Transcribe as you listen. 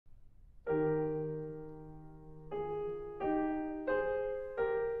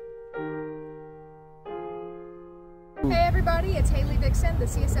everybody, it's Haley Dixon, the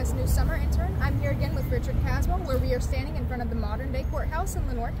CSS News Summer Intern. I'm here again with Richard Caswell, where we are standing in front of the modern-day courthouse in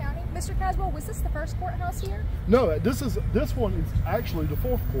Lenoir County. Mr. Caswell, was this the first courthouse here? No, this one is actually the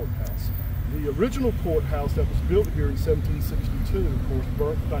fourth courthouse. The original courthouse that was built here in 1762, of course,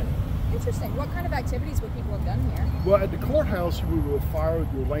 burnt down. Interesting. What kind of activities would people have done here? Well, at the courthouse, we would have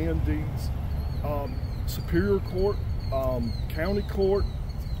filed your land deeds, Superior Court, County Court.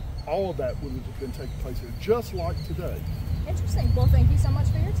 All of that would have been taking place here, just like today. Interesting. Well, thank you so much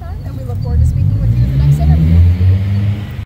for your time, and we look forward to speaking with you in the next interview.